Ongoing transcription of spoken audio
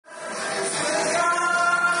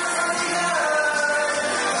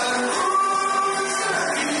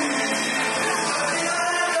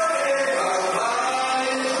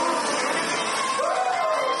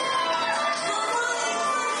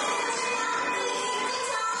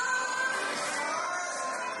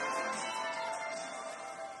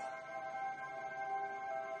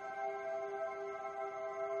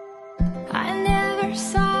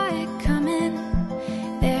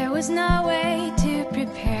was no way to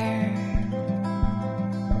prepare.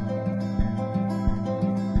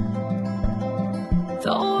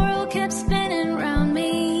 The world kept spinning round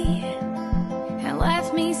me and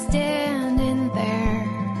left me standing there.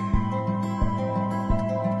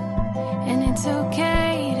 And it's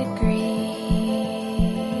okay to grieve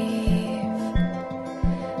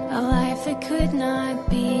a life that could not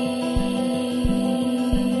be.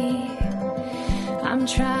 I'm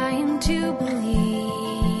trying to believe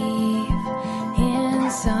in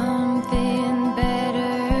something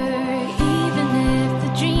better, even if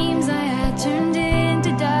the dreams I had turned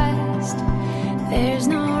into dust. There's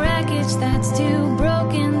no wreckage that's too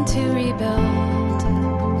broken to rebuild.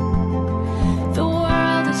 The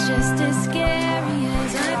world is just as scary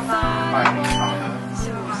as I thought it was.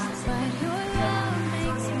 But your love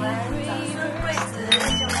makes me braver.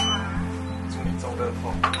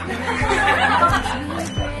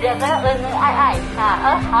 两个恩恩爱爱啊，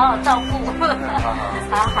好好照顾，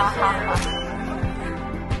好好好好。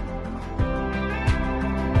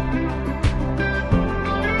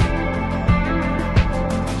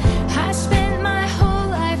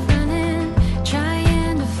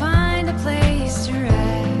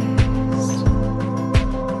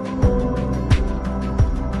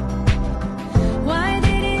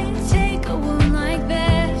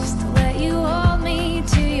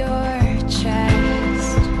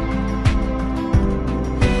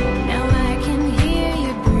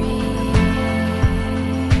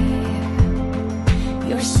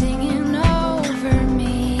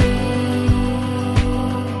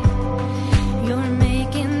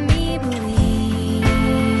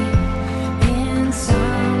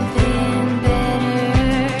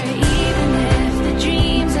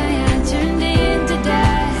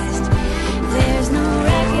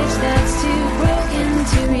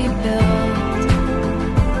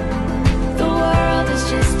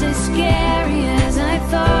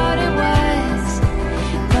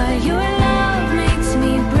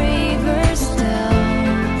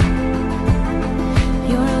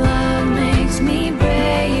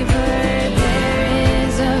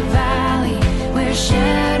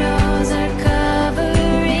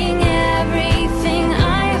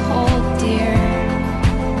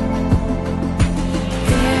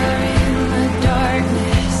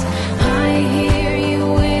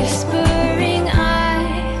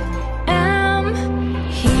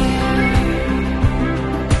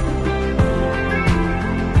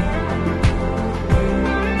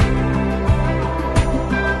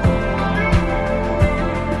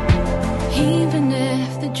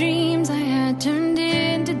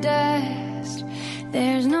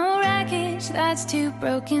That's too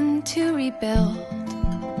broken to rebuild.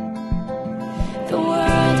 The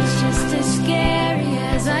world is just as scary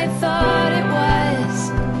as I thought it was.